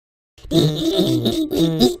Wash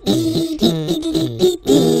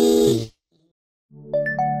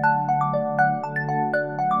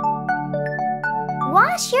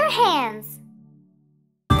your hands.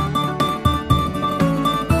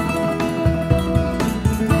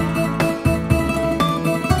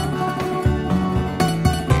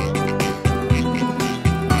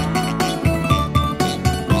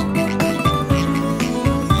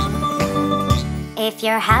 If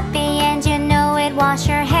you're happy and you know it, wash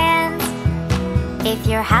your hands. If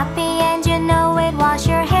you're happy and you know it, wash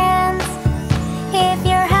your hands. If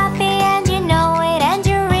you're happy and you know it and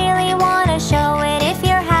you really want to show it, if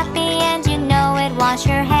you're happy and you know it, wash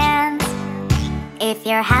your hands. If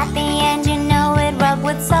you're happy and you know it, rub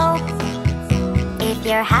with soap. If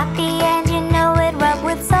you're happy and you know it, rub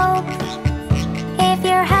with soap. If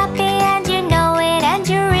you're happy and you know it and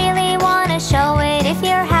you really want to show it, if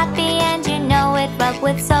you're happy and you know it, rub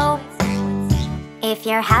with soap. If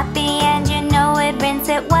you're happy and you know it, rinse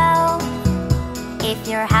it well. If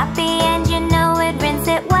you're happy and you know it, rinse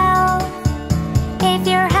it well. If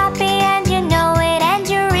you're happy and you know it and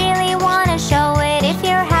you really want to show it, if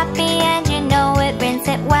you're happy and you know it, rinse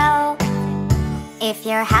it well. If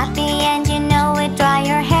you're happy and you know it, dry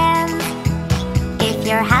your hands. If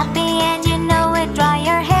you're happy and you know it, dry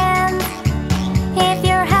your hands. If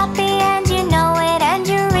you're happy and you know it and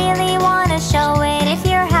you really want to show it, if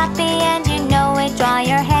you're happy and you know it, dry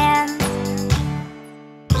your hands.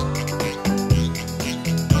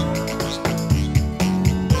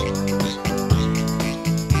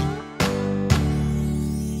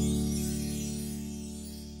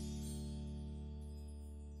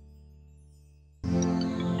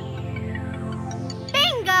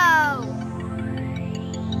 Bingo!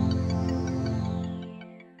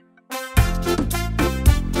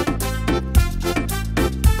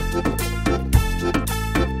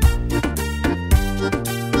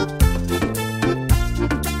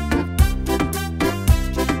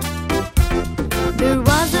 There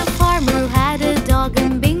was a farmer who had a dog,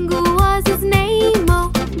 and Bingo was his name.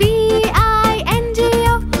 Oh,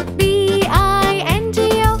 B-I-N-G-O,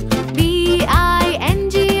 B-I-N-G-O,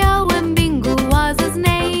 B-I-N-G-O, and Bingo was his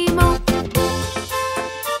name. Oh.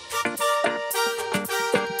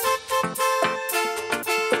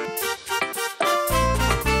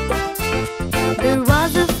 There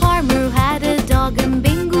was a farmer who had a dog, and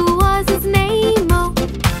Bingo was his name. Oh,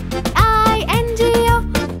 I-N-G-O,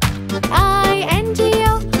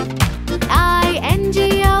 I-N-G-O,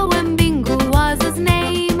 I-N-G-O, and Bingo was his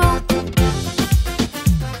name. Oh.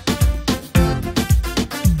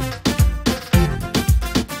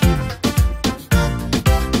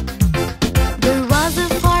 There was a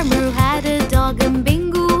farmer who had a dog, and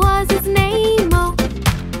Bingo was his name. Oh,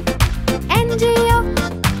 N-G-O,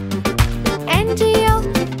 N-G-O,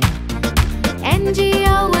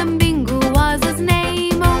 N-G-O, and Bingo was his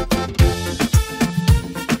name. Oh.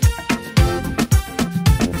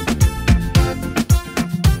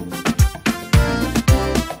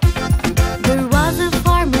 There was a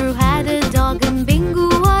farmer who had a dog, and Bingo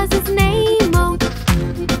was his name. Oh,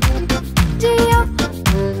 G-O,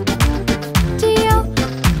 G-O,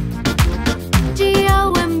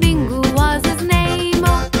 G-O, and Bingo was his name.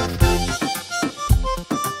 Oh.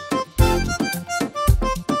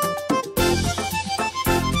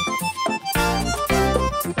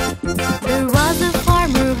 There was a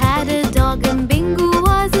farmer who had a dog, and Bingo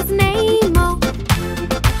was his name. Oh,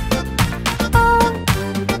 oh,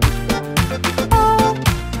 oh,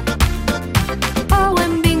 oh,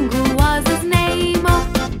 and Bingo was his name. Oh.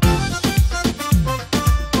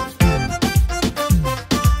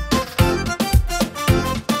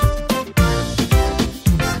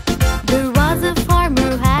 There was a farmer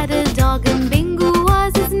who had a dog, and Bingo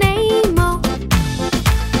was his name. Oh.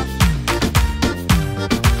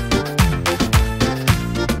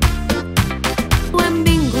 When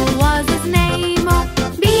Bingo was his name. Oh.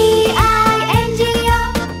 B-I-N-G-O,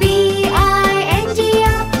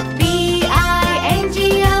 B-I-N-G-O,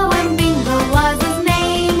 B-I-N-G-O, and Bingo was his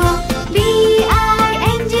name. Oh.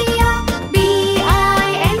 B-I-N-G-O,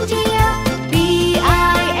 B-I-N-G-O,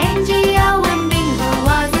 B-I-N-G-O, and Bingo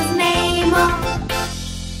was his name. Oh.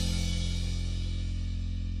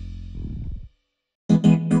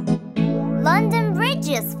 London Bridge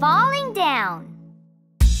is falling down.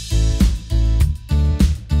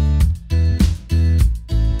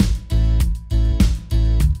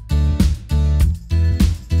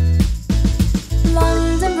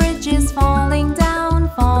 London Bridge is falling down,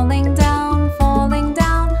 falling down, falling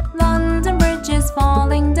down. London Bridge is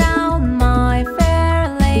falling down, my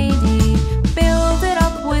fair lady. Build it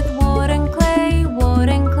up with wood and clay, wood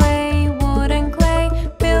and clay, wood and clay.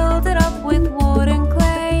 Build it up with wood and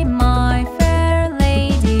clay, my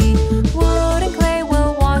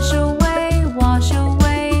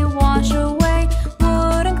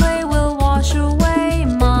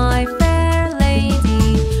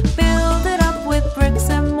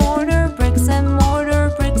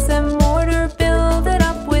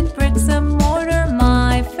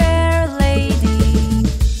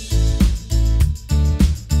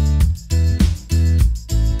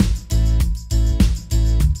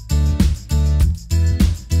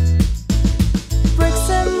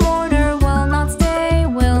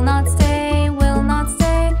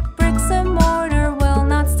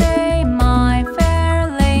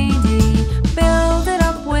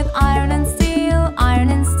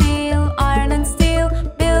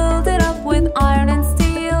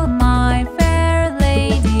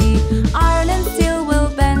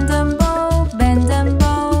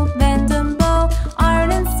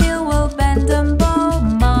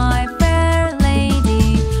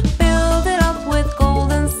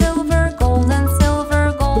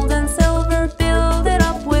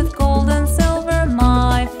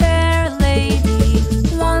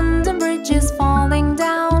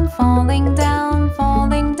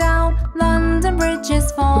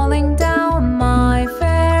bridges falling down, my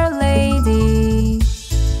fair lady.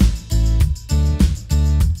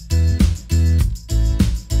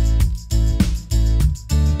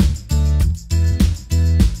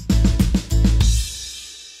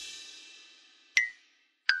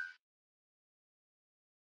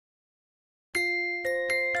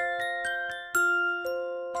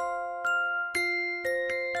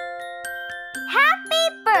 Happy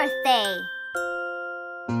birthday!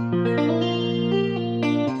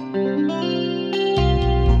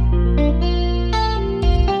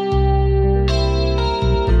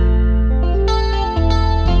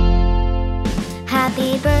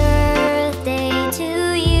 Happy birthday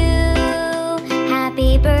to you.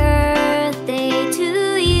 Happy birthday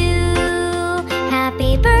to you.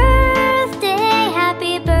 Happy birthday,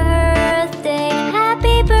 happy birthday,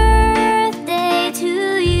 happy birthday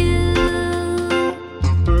to you.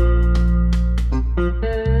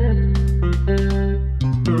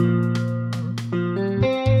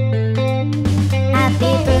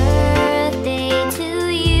 Happy birthday to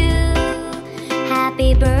you.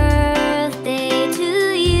 Happy birthday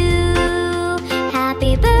to you.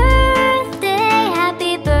 Happy birthday,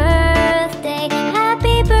 happy birthday,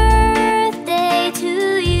 happy birthday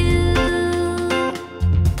to you.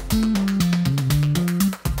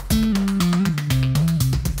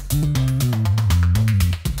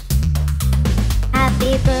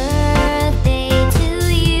 Happy birthday to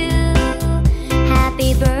you.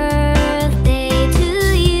 Happy birthday to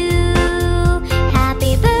you.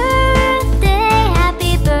 Happy birthday,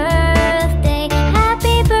 happy birthday,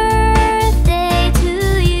 happy birthday to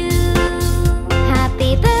you.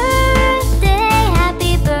 Happy birthday,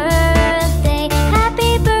 happy birthday,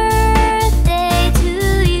 happy birthday to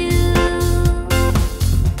you.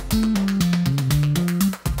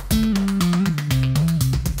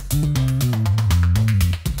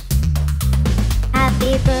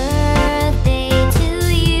 Happy birthday to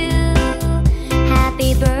you.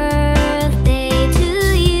 Happy birthday to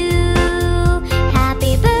you.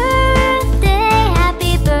 Happy birthday,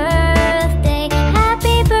 happy birthday,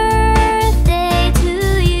 happy birthday to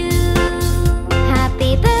you.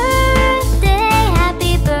 Happy birthday,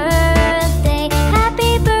 happy birthday,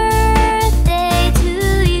 happy birthday to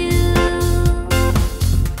you.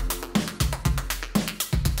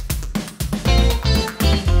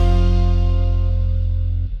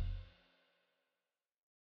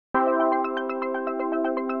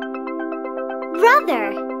 Brother.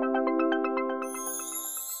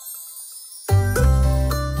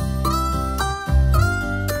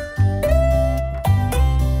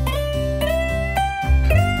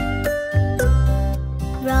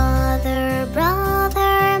 Brother,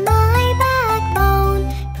 brother, my backbone,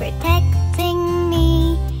 protecting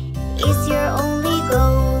me is your only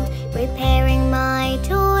goal. Repairing my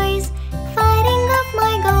toys, fighting off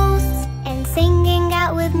my ghosts, and singing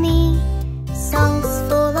out with me songs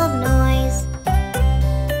full of noise.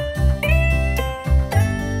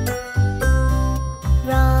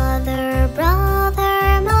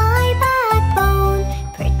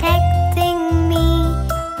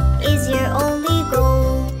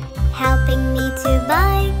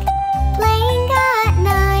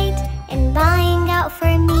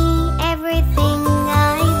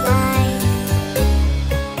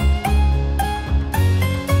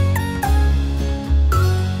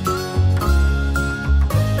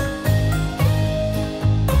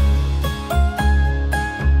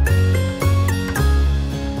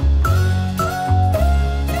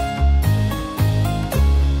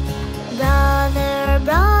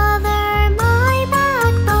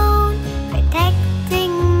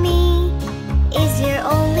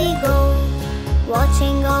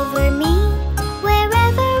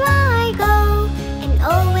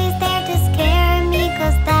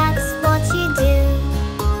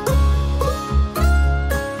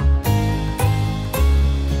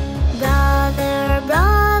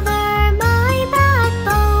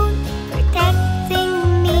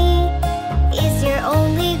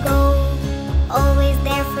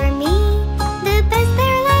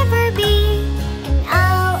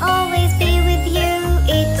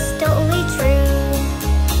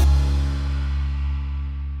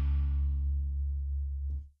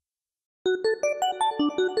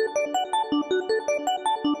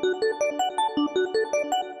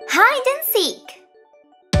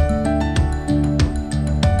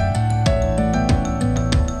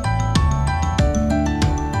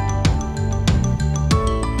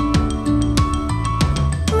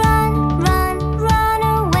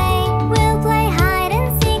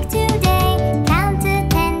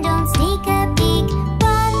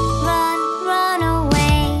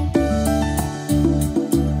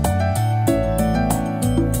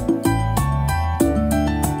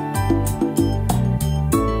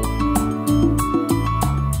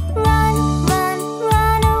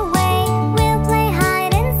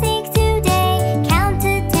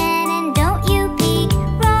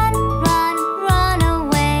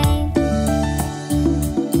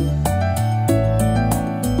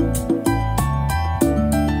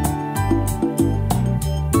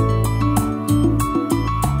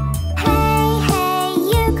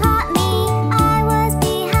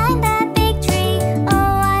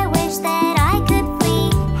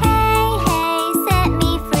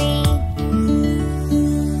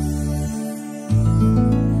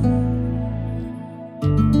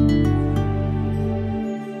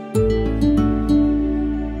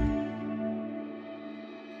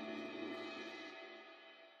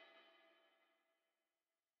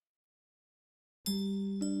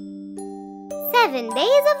 7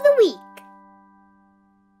 days of the week.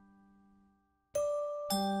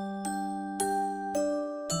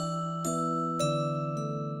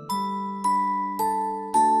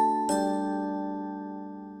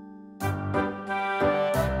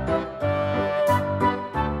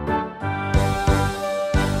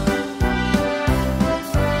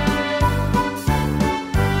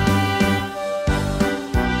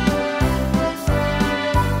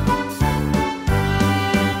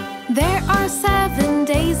 There are 7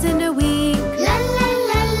 days in a week. La la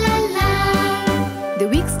la la la. The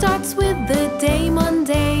week starts with the day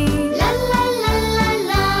Monday. La la la la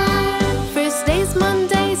la. First day's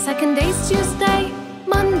Monday, second day's Tuesday.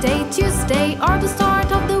 Monday, Tuesday are the start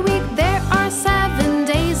of the week. There are 7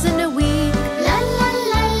 days in a week. La la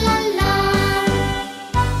la la la.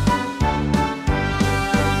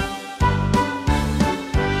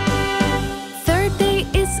 Third day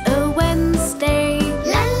is a Wednesday.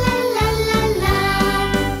 La la la la la.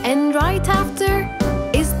 And right after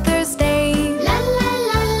is Thursday. La la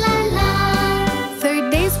la la la. Third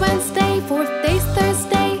day's Wednesday, fourth day's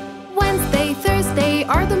Thursday. Wednesday, Thursday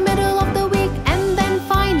are the middle of the week. And then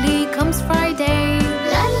finally comes Friday.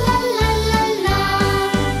 La la la la la.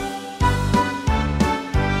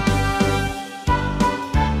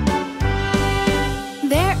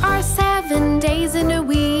 There are 7 days in a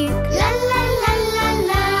week. La la la la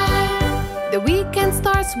la. The weekend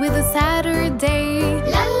starts with a Saturday.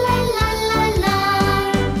 La la la la la.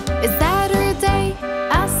 A Saturday,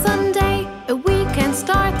 a Sunday, a weekend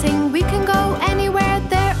starting. We can go anywhere.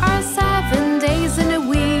 There are 7 days in a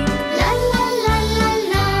week. La la la la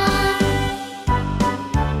la.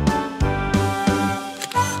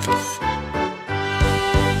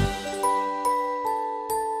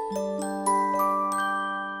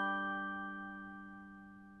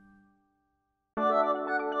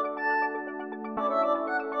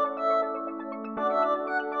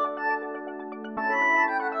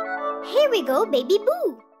 Here we go, baby Boo.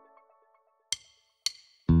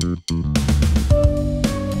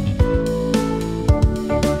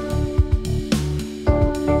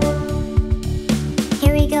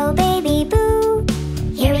 Here we go, baby Boo.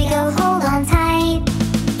 Here we go, hold on tight.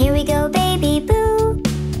 Here we go, baby Boo.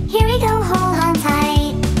 Here we go, hold on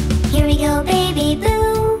tight. Here we go, baby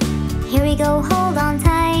Boo. Here we go, hold on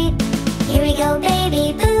tight. Here we go,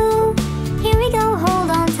 baby Boo. Here we go, hold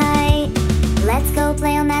on tight. Let's go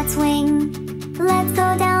play on that swing. Let's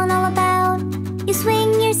go down all about. You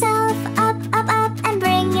swing yourself up, up, up, and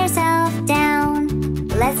bring yourself down.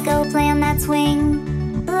 Let's go play on that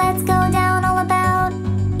swing. Let's go down all about.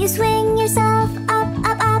 You swing yourself up,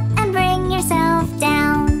 up, up, and bring yourself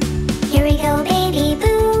down. Here we go, baby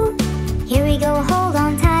Boo. Here we go, hold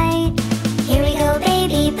on tight. Here we go,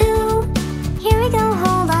 baby Boo. Here we go,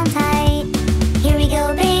 hold on tight. Here we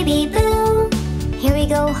go, baby Boo. Here we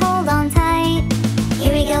go, hold on tight.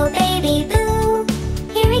 Here we go, baby Boo.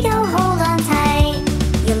 Here we go, hold on tight.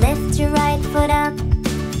 You lift your right foot up.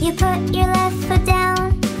 You put your left foot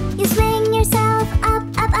down. You swing yourself up,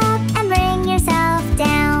 up, up, and bring yourself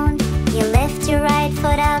down. You lift your right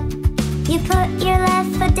foot up. You put your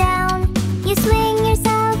left foot down. You swing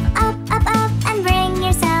yourself up, up, up, and bring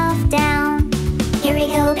yourself down. Here we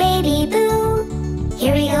go, baby Boo.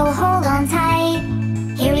 Here we go, hold on tight.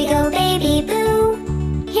 Here we go, baby Boo.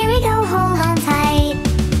 Here we go, hold on tight.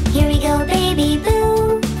 Here we go, baby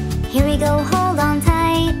Boo. Here we go, hold on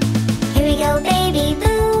tight. Here we go, baby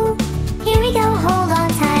Boo. Here we go, hold on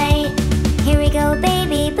tight. Here we go,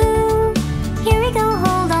 baby Boo. Here we go,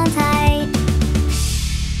 hold on tight.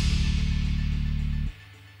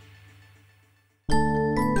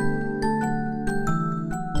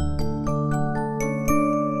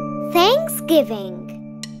 Thanksgiving.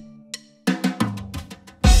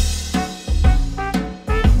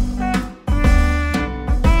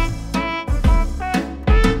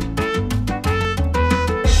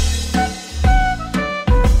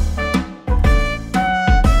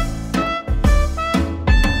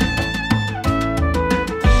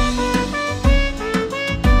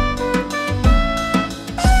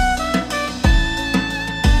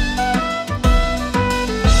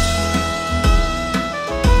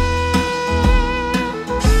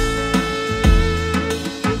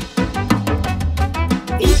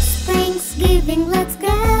 Let's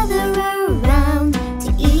gather around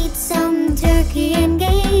to eat some turkey and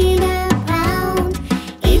gain a pound.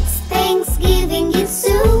 It's Thanksgiving, it's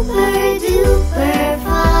super duper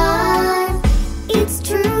fun. It's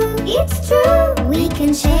true, we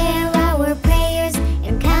can share our prayers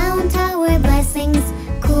and count our blessings.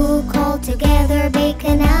 Cook all together, bake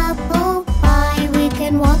an apple pie. We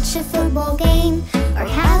can watch a football game or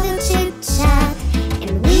have a chit chat,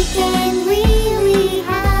 and we can really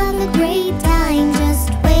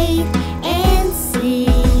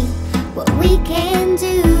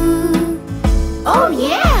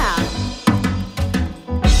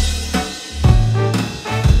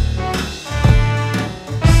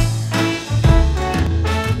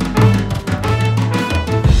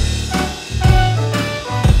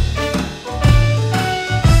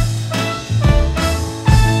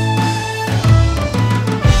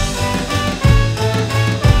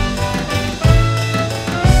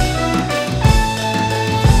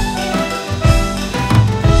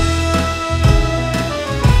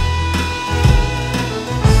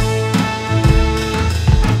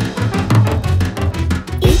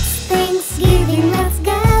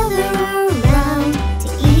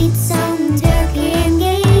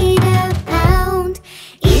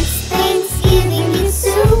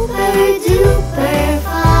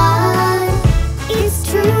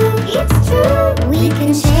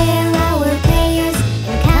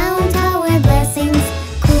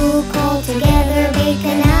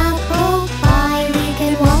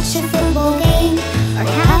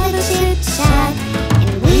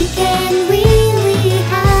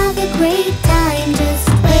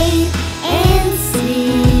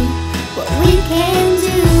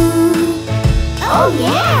Oh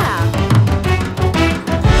yeah!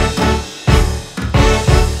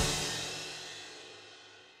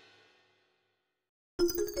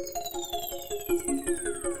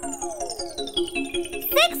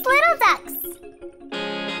 Six little ducks.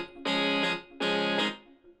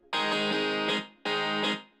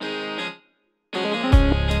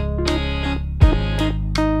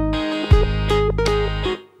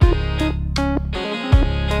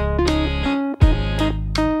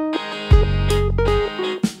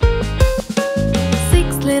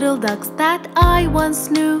 Six little ducks that I once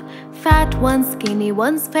knew. Fat, one skinny,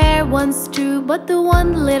 one's fair, one's true. But the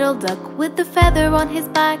one little duck with the feather on his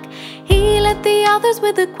back, he led the others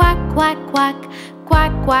with a quack, quack, quack.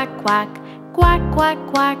 Quack, quack, quack. Quack, quack,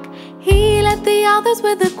 quack. He led the others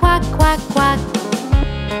with a quack, quack, quack.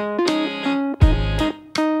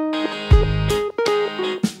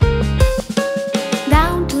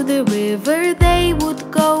 Down to the river they would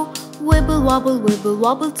go. Wibble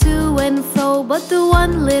wobble to and fro. But the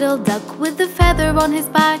one little duck with the feather on his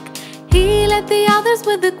back, he led the others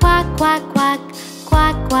with a quack, quack, quack.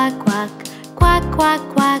 Quack, quack, quack. Quack, quack,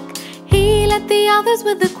 quack. He led the others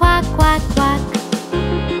with a quack, quack, quack.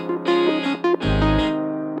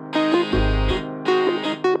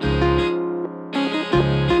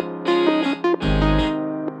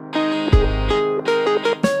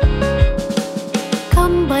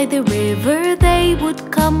 Come by the river they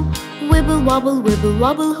would come. Wibble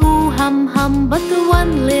wobble, hoo hum hum. But the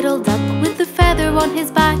one little duck with the feather on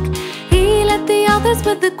his back, he led the others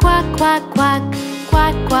with the quack, quack, quack.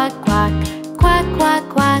 Quack, quack, quack. Quack, quack,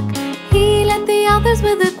 quack. He led the others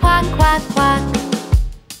with a quack, quack, quack.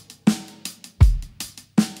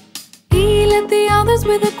 He led the others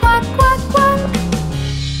with a quack, quack, quack.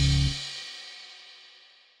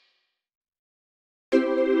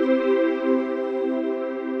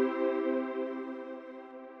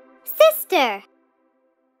 Sister.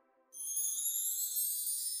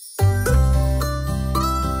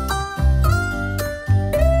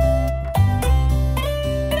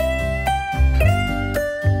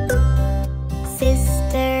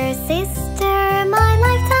 Sister, sister, my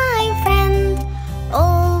lifetime friend,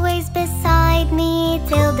 always beside me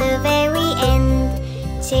till the very end,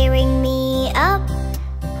 cheering me up,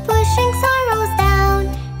 pushing sorrows down,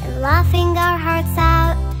 and laughing our hearts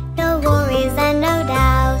out. No worries and no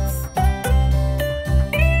doubts.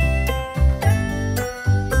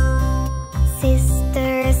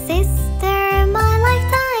 Sister, sister, my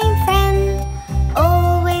lifetime friend,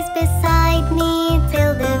 always beside me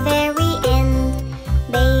till the very end,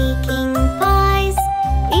 baking pies,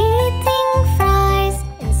 eating fries,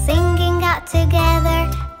 and singing out together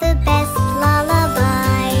the best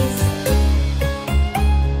lullabies.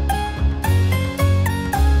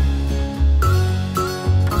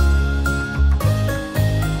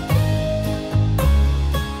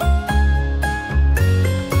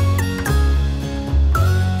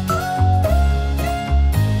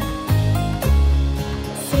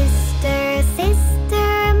 Sister,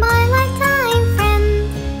 sister, my lifetime friend,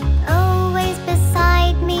 always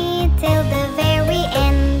beside me till the very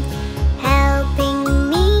end, helping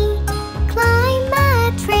me climb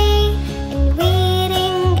a tree and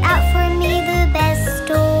reading out for me the best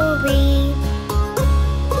story.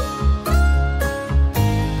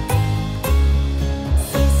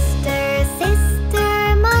 Sister, sister,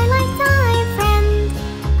 my lifetime friend,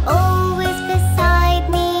 always beside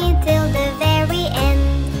me till the very end,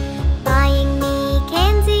 buying me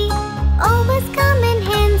candy, always come in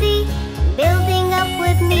handy, building up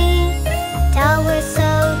with me towers so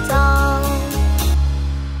tall.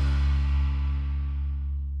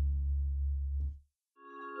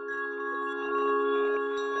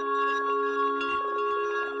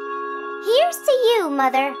 Here's to you,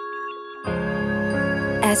 Mother.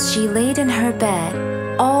 As she laid in her bed,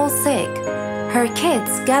 all sick, her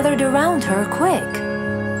kids gathered around her quick.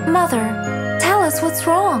 Mother, tell us what's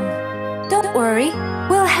wrong. Don't worry,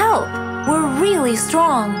 we'll help. We're really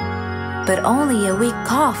strong. But only a weak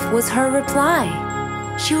cough was her reply.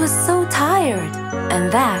 She was so tired,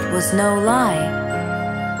 and that was no lie.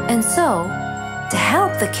 And so, to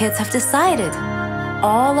help, the kids have decided,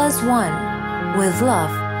 all as one, with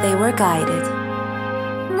love they were guided.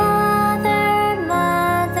 Mother,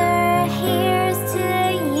 mother, here's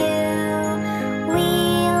to you.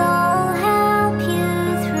 We'll all help you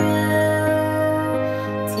through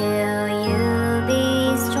till you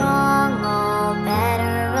be strong, all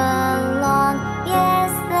better along.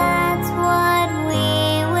 Yes, that's what we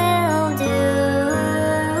will do.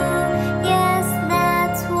 Yes,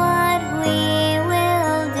 that's what we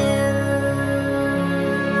will do.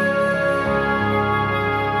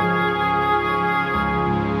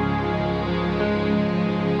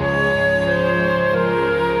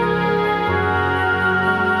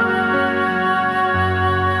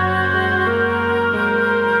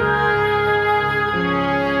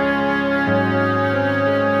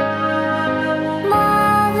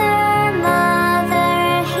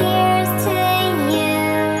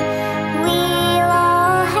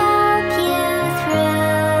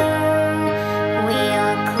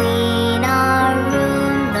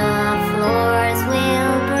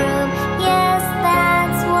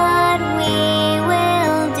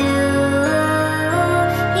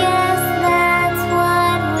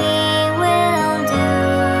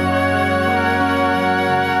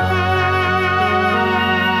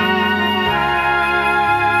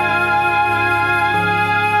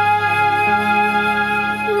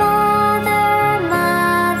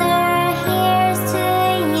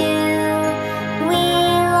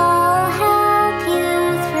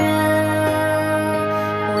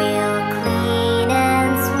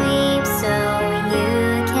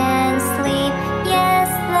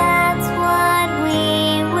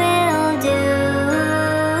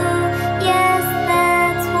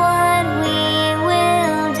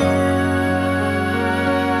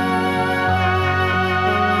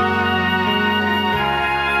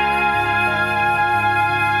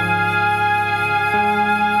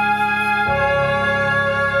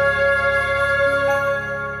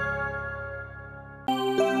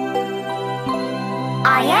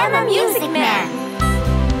 I am a music man.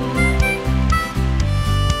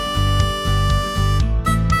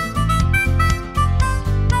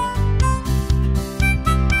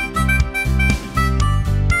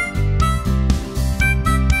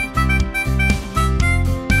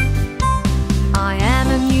 I am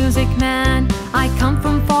a music man. I come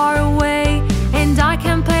from far away, and I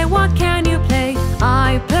can play. What can you play?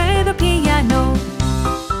 I play the piano.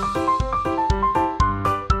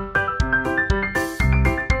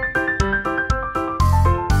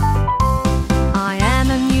 I am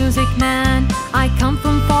a music man. I come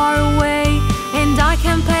from far away, and I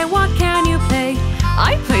can play. What can you play?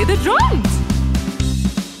 I play the drums.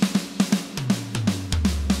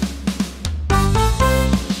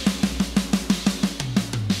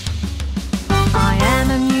 I am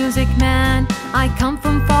a music man. I come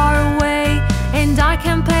from far away, and I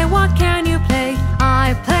can play. What can you play?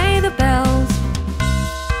 I play the bells.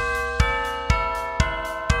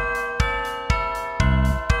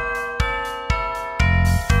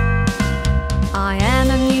 I am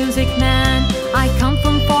a music man. I come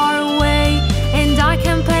from far away, and I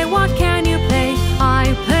can play. What can you play?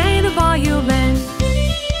 I play the violin.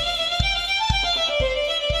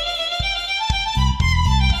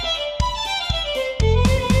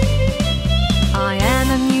 I am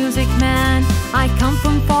a music man. I come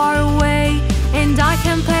from far away, and I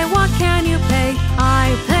can play. What can you play? I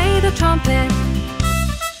play the trumpet.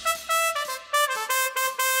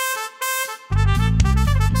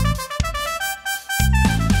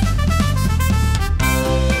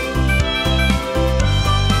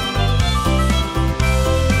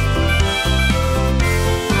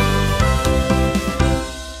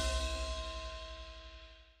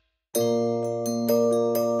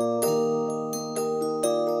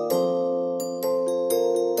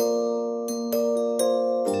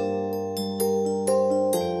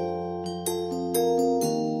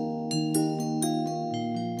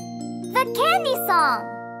 The candy song.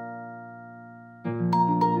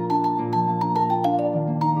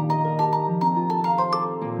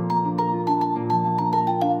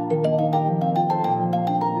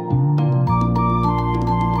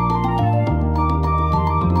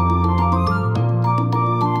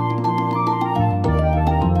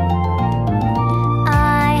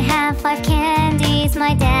 I have 5 candies.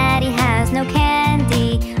 My daddy has no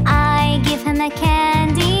candy. I give him a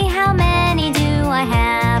candy. How many do I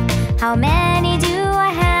have? How many do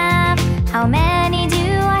I have? How many do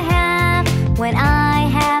I have? When I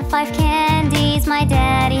have 5 candies, my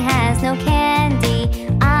daddy has no candy.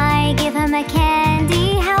 I give him a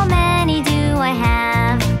candy. How many do I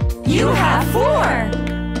have? You have 4.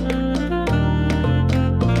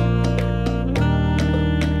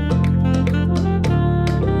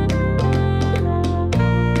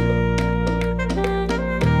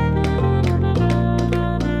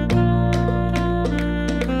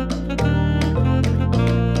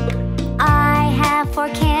 I have 4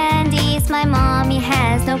 candies. My mommy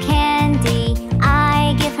has no candy.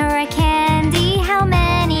 I give her a candy. How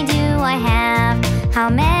many do I have? How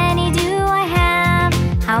many do I have?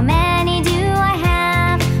 How many do I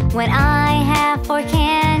have? When I have 4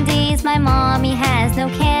 candies, my mommy has no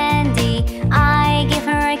candy. I give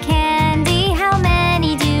her a candy. How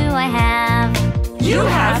many do I have? You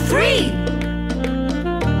have 3.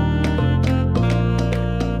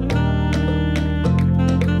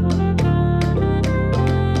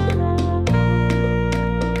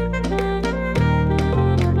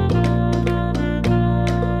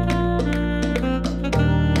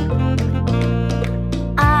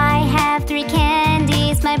 I have 3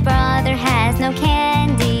 candies. My brother has no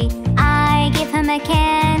candy. I give him a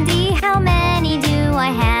candy. How many do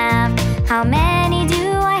I have? How many do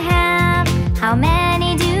I have? How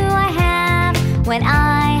many do I have? When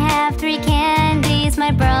I have 3 candies,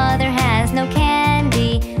 my brother has no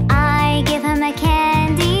candy. I give him a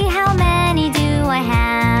candy. How many do I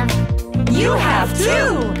have? You have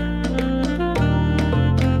 2.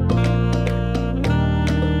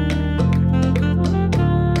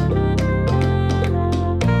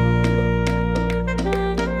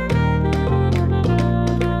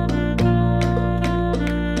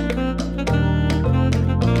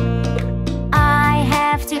 I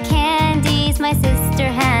have 2 candies. My sister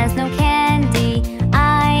has no candy.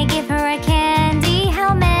 I give her a candy.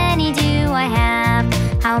 How many do I have?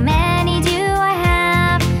 How many do I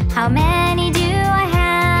have? How many do I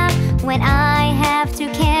have? When I have 2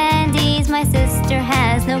 candies, my sister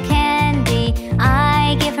has no candy.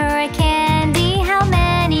 I give her a candy. How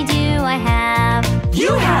many do I have?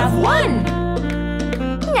 You have 1.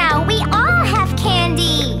 Now we all have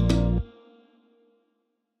candy.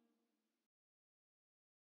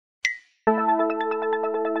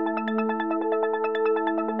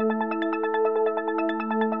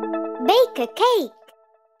 Bake a cake.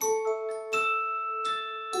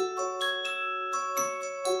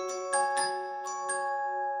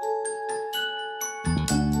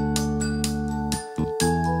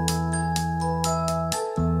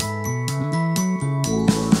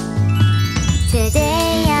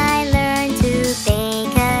 Today I learned to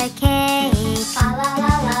bake a cake. La la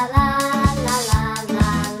la la la la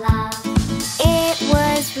la la. It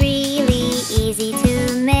was really easy to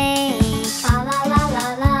make. La la la la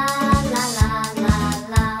la la la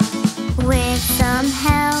la. With some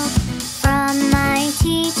help from my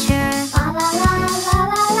teacher. La la la la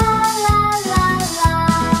la la la la.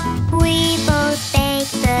 We both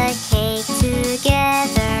baked the cake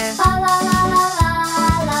together. La la la la la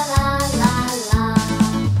la la la.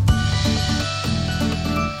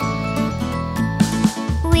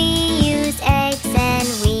 We used eggs and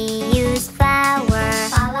we used flour.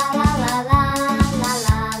 La la la la la la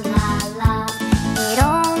la la la. It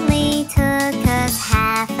only took us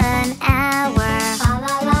half an hour. La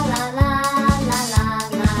la la la la la la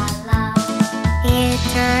la la. It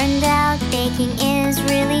turned out baking is